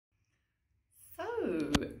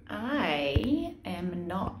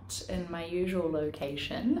not in my usual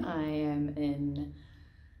location. I am in,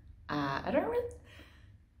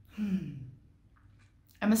 I'm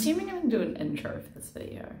assuming I'm gonna do an intro for this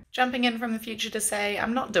video. Jumping in from the future to say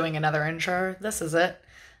I'm not doing another intro. This is it.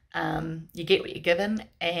 You get what you're given,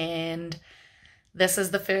 and this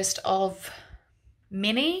is the first of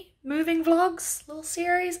many moving vlogs, little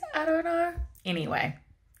series, I don't know. Anyway,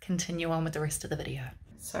 continue on with the rest of the video.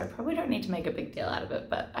 So I probably don't need to make a big deal out of it,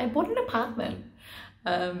 but I bought an apartment,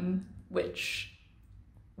 which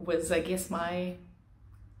was, I guess, my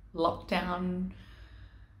lockdown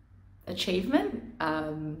achievement.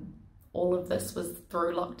 All of this was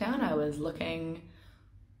through lockdown. I was looking,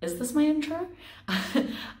 is this my intro?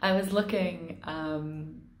 I was looking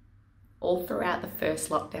all throughout the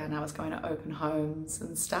first lockdown. I was going to open homes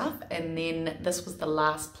and stuff, and then this was the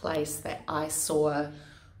last place that I saw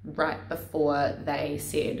right before they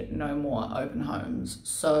said no more open homes.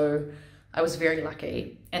 So I was very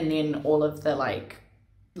lucky, and then all of the like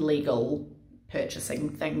legal purchasing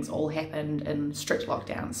things all happened in strict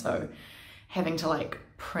lockdown, so having to like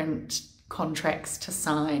print contracts to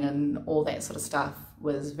sign and all that sort of stuff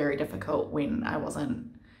was very difficult when I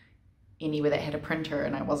wasn't anywhere that had a printer,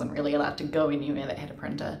 and I wasn't really allowed to go anywhere that had a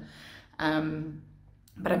printer.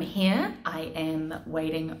 But I'm here. I am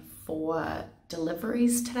waiting for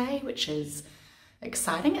deliveries today, which is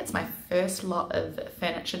exciting. It's my first lot of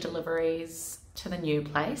furniture deliveries to the new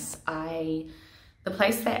place. The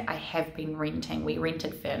place that I have been renting, we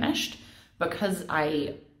rented furnished because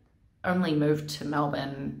I only moved to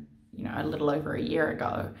Melbourne, you know, a little over a year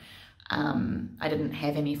ago. I didn't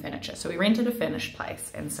have any furniture, so we rented a furnished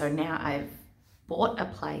place, and so now I've bought a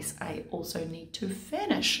place. I also need to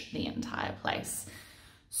furnish the entire place.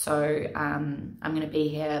 So I'm going to be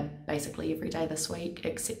here basically every day this week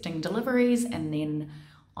accepting deliveries, and then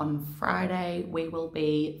on Friday we will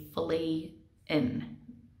be fully in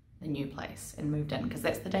the new place and moved in, because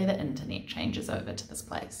that's the day the internet changes over to this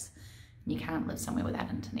place. You can't live somewhere without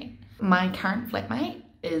internet. My current flatmate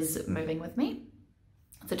is moving with me.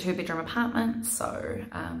 It's a 2-bedroom apartment, so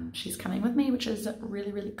she's coming with me, which is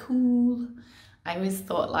really, really cool. I always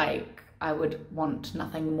thought like I would want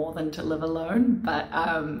nothing more than to live alone, but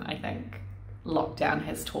I think lockdown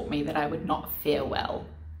has taught me that I would not fare well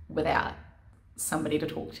without somebody to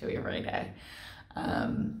talk to every day.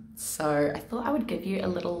 So I thought I would give you a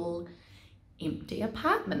little empty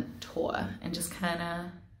apartment tour and just kind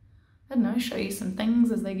of, I don't know, show you some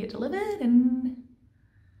things as they get delivered, and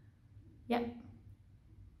yeah,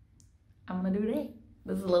 I'm gonna do that.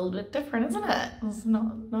 This is a little bit different, isn't it? This is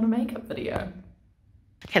not a makeup video.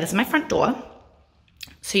 Okay, this is my front door.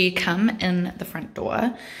 So you come in the front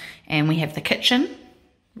door and we have the kitchen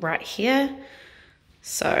right here.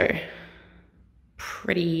 So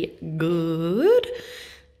pretty good.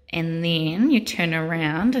 And then you turn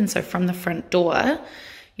around, and so from the front door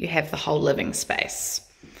you have the whole living space.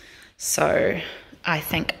 So I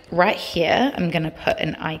think right here I'm going to put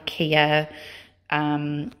an IKEA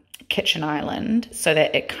kitchen island so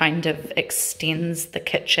that it kind of extends the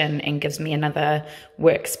kitchen and gives me another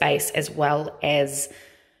workspace as well as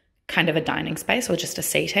kind of a dining space or just a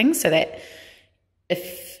seating, so that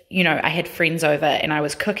if, you know, I had friends over and I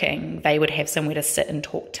was cooking, they would have somewhere to sit and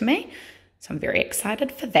talk to me. So I'm very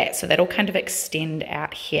excited for that. So that'll kind of extend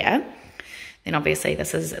out here. Then obviously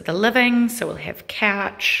this is the living, so we'll have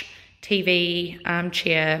couch, TV,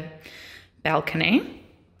 armchair, balcony.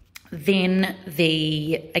 Then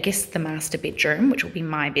I guess the master bedroom, which will be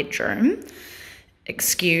my bedroom.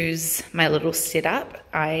 Excuse my little setup.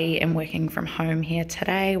 I am working from home here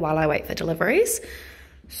today while I wait for deliveries.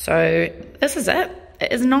 So this is it.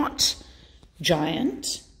 It is not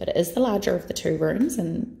giant, but it is the larger of the 2 rooms,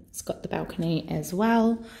 and it's got the balcony as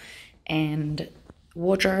well. And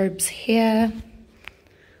wardrobes here.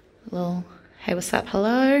 Little, hey, what's up,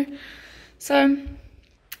 hello. So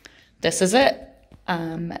this is it.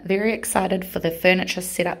 Very excited for the furniture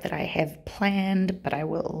setup that I have planned, but I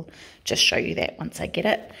will just show you that once I get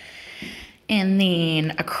it. And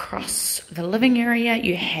then across the living area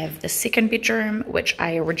you have the 2nd bedroom, which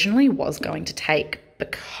I originally was going to take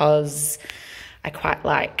because I quite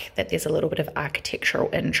like that there's a little bit of architectural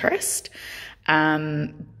interest,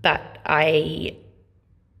 but I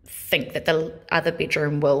think that the other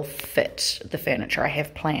bedroom will fit the furniture I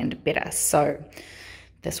have planned better. So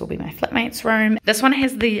this will be my flatmate's room. This one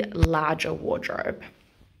has the larger wardrobe,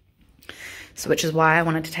 so which is why I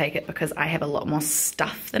wanted to take it, because I have a lot more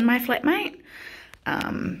stuff than my flatmate.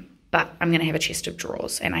 But I'm going to have a chest of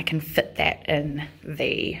drawers, and I can fit that in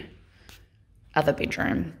the other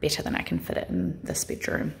bedroom better than I can fit it in this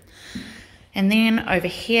bedroom. And then over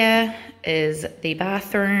here is the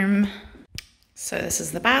bathroom. So this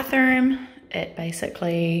is the bathroom. It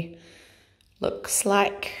basically looks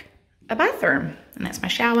like a bathroom, and that's my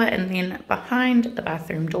shower, and then behind the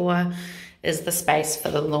bathroom door is the space for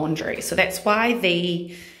the laundry. So that's why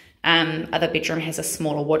the other bedroom has a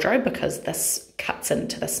smaller wardrobe, because this cuts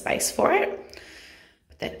into the space for it.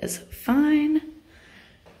 But that is fine.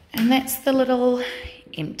 And that's the little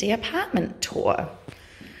empty apartment tour.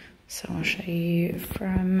 So I'll show you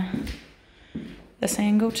from this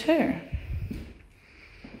angle too.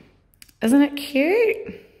 Isn't it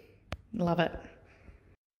cute? Love it.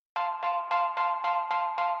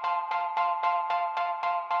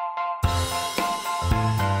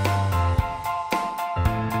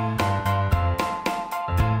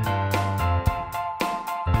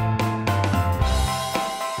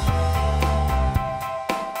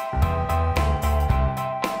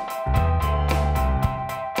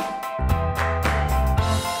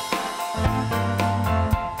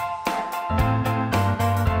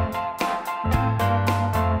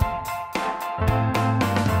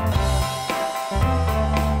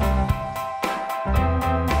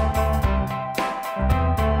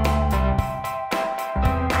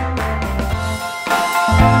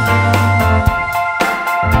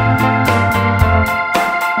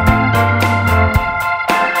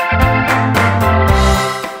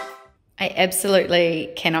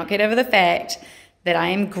 Absolutely cannot get over the fact that I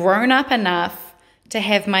am grown up enough to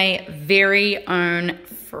have my very own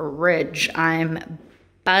fridge. I'm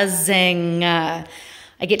buzzing. I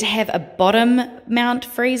get to have a bottom mount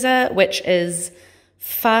freezer, which is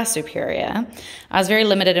far superior. I was very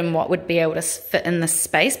limited in what would be able to fit in this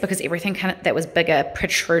space because everything that was bigger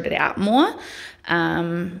protruded out more,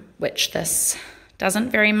 which this doesn't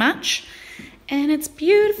very much. And it's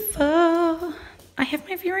beautiful. I have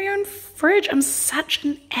my very own fridge. I'm such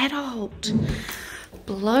an adult.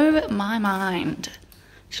 Blow my mind.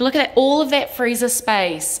 So look at all of that freezer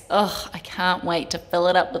space. Ugh, I can't wait to fill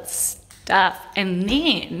it up with stuff. And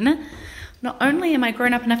then, not only am I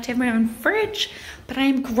grown up enough to have my own fridge, but I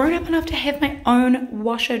am grown up enough to have my own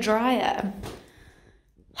washer dryer.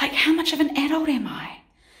 Like, how much of an adult am I?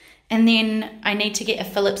 And then I need to get a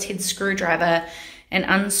Phillips head screwdriver and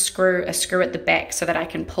unscrew a screw at the back so that I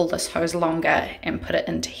can pull this hose longer and put it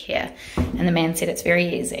into here. And the man said it's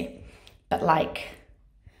very easy. But like,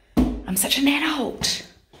 I'm such an adult.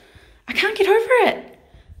 I can't get over it.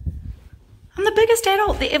 I'm the biggest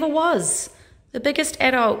adult there ever was. The biggest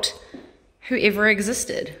adult who ever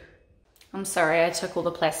existed. I'm sorry, I took all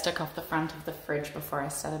the plastic off the front of the fridge before I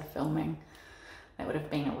started filming. That would have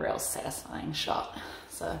been a real satisfying shot.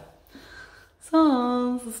 So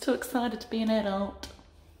I was too excited to be an adult.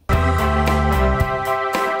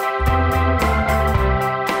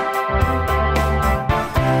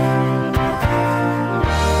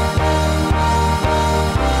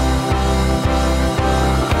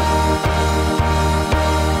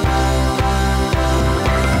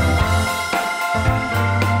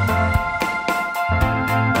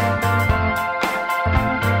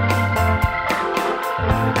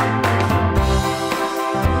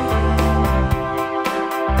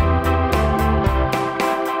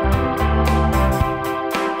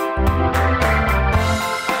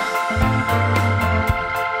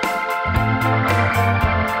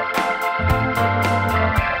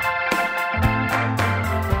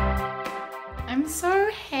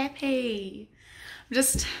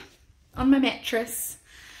 Just on my mattress.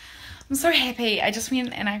 I'm so happy. I just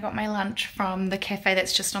went and I got my lunch from the cafe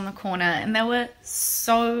that's just on the corner, and they were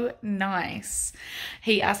so nice.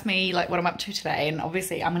 He asked me like what I'm up to today, and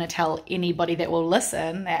obviously I'm going to tell anybody that will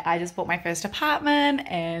listen that I just bought my first apartment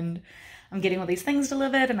and I'm getting all these things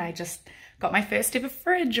delivered, and I just got my first ever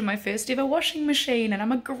fridge and my first ever washing machine, and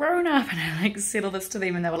I'm a grown up. And I like said all this to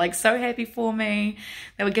them, and they were like so happy for me.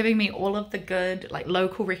 They were giving me all of the good like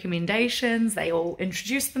local recommendations. They all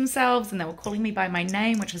introduced themselves and they were calling me by my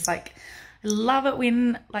name, which is like, I love it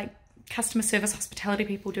when like customer service hospitality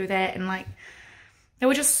people do that. And like, they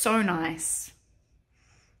were just so nice,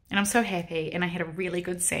 and I'm so happy. And I had a really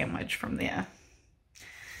good sandwich from there.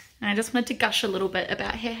 And I just wanted to gush a little bit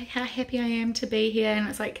about how happy I am to be here. And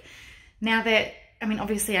it's like, now that, I mean,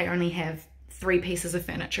 obviously I only have 3 pieces of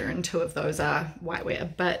furniture and 2 of those are whiteware,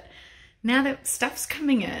 but now that stuff's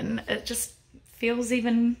coming in, it just feels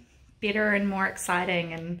even better and more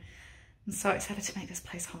exciting, and I'm so excited to make this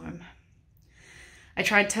place home. I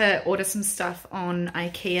tried to order some stuff on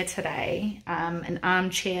IKEA today, an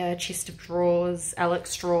armchair, chest of drawers,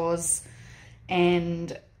 Alex drawers,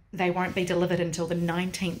 and they won't be delivered until the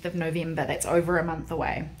 19th of November. That's over a month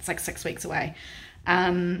away. It's like 6 weeks away.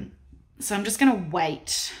 So I'm just gonna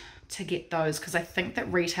wait to get those because I think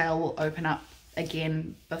that retail will open up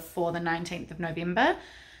again before the 19th of November,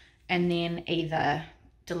 and then either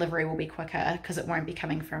delivery will be quicker because it won't be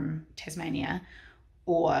coming from Tasmania,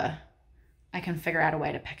 or I can figure out a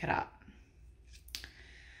way to pick it up.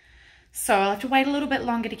 So I'll have to wait a little bit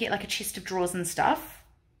longer to get like a chest of drawers and stuff,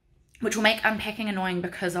 which will make unpacking annoying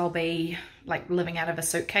because I'll be like living out of a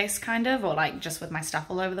suitcase kind of, or like just with my stuff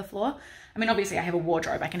all over the floor. I mean, obviously I have a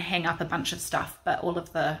wardrobe, I can hang up a bunch of stuff, but all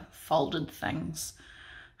of the folded things,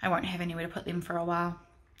 I won't have anywhere to put them for a while.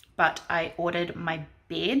 But I ordered my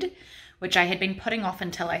bed, which I had been putting off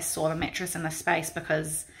until I saw the mattress in the space,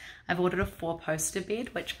 because I've ordered a 4-poster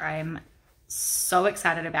bed, which I'm so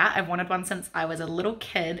excited about. I've wanted one since I was a little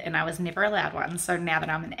kid and I was never allowed one. So now that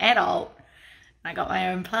I'm an adult and I got my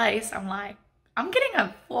own place, I'm like, I'm getting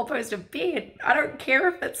a 4-poster bed. I don't care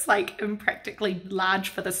if it's like impractically large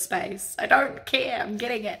for the space. I don't care, I'm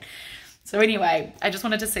getting it. So anyway, I just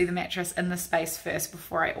wanted to see the mattress in the space first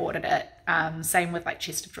before I ordered it. Same with like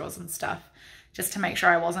chest of drawers and stuff, just to make sure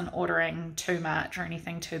I wasn't ordering too much or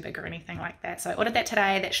anything too big or anything like that. So I ordered that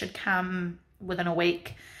today. That should come within a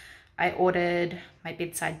week. I ordered my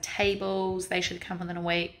bedside tables. They should come within a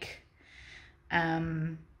week.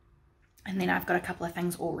 And then I've got a couple of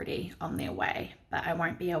things already on their way, but I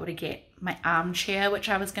won't be able to get my armchair, which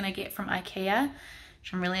I was going to get from IKEA,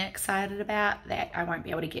 which I'm really excited about. That I won't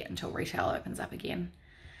be able to get until retail opens up again.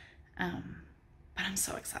 But I'm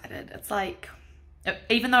so excited. It's like,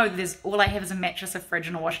 even though all I have is a mattress, a fridge,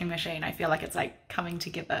 and a washing machine, I feel like it's like coming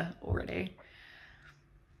together already.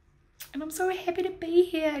 And I'm so happy to be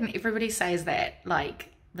here. And everybody says that like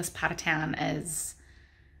this part of town is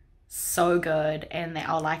so good and that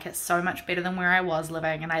I'll like it so much better than where I was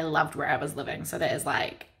living, and I loved where I was living. So that is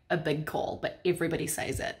like a big call, but everybody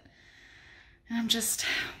says it. And I'm just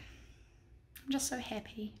so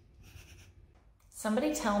happy.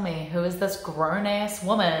 Somebody tell me, who is this grown-ass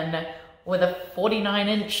woman with a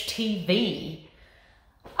 49-inch TV?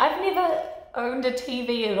 I've never owned a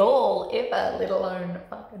TV at all, ever, let alone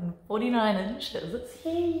fucking 49 inches. It's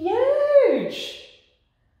huge.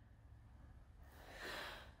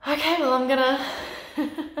 Okay, well, I'm gonna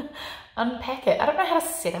unpack it. I don't know how to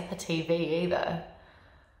set up a TV either.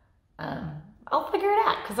 I'll figure it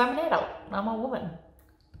out because I'm an adult. I'm a woman.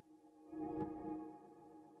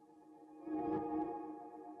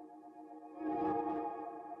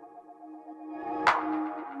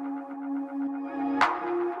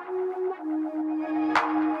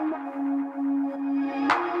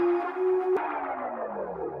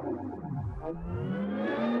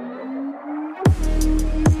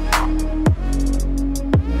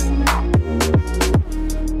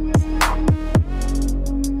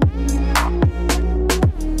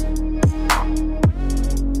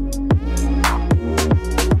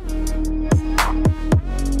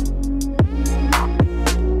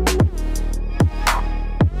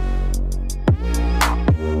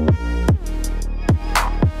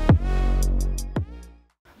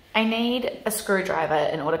 I need a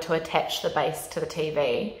screwdriver in order to attach the base to the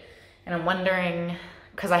TV, and I'm wondering,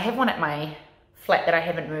 because I have one at my flat that I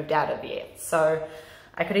haven't moved out of yet, so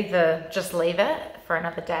I could either just leave it for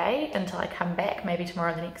another day until I come back, maybe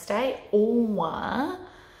tomorrow or the next day, or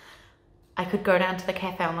I could go down to the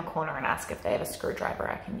cafe on the corner and ask if they have a screwdriver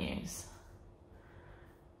I can use.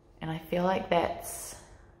 And I feel like that's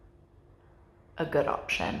a good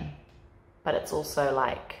option, but it's also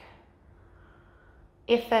like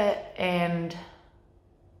effort and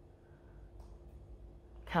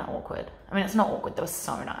kind of awkward. I mean, it's not awkward, they were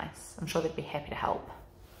so nice. I'm sure they'd be happy to help.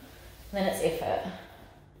 And then it's effort.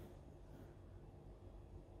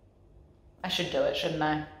 I should do it, shouldn't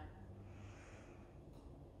I?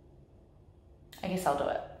 I guess I'll do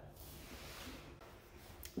it.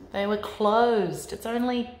 They were closed. It's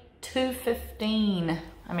only 2:15.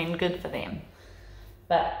 I mean, good for them.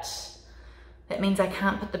 But that means I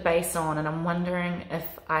can't put the base on, and I'm wondering if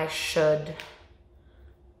I should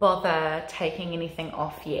bother taking anything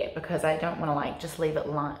off yet, because I don't want to like just leave it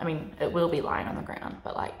lying. I mean, it will be lying on the ground,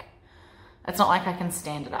 but like, it's not like I can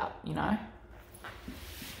stand it up, you know?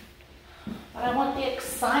 But I want the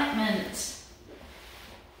excitement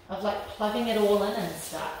of like plugging it all in and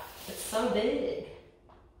stuff. It's so big.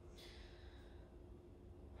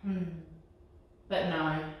 But no,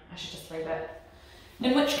 I should just leave it.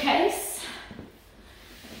 In which case,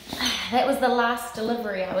 that was the last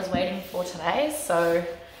delivery I was waiting for today, so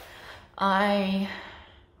I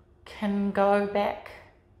can go back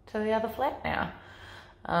to the other flat now.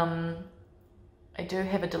 I do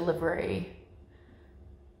have a delivery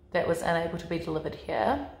that was unable to be delivered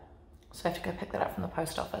here, so I have to go pick that up from the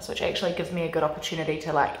post office, which actually gives me a good opportunity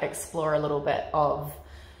to like explore a little bit of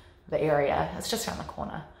the area. It's just around the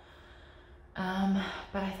corner.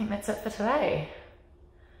 But I think that's it for today.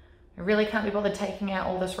 I really can't be bothered taking out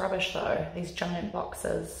all this rubbish though, these giant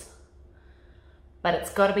boxes. But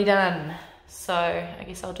it's got to be done. So I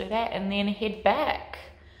guess I'll do that and then head back.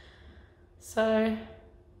 So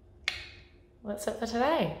that's it for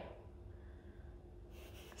today.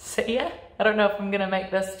 See ya. I don't know if I'm gonna make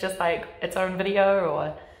this just like its own video,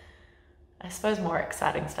 or I suppose more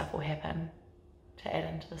exciting stuff will happen to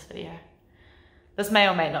add into this video. This may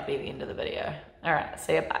or may not be the end of the video. All right,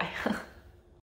 see ya, bye.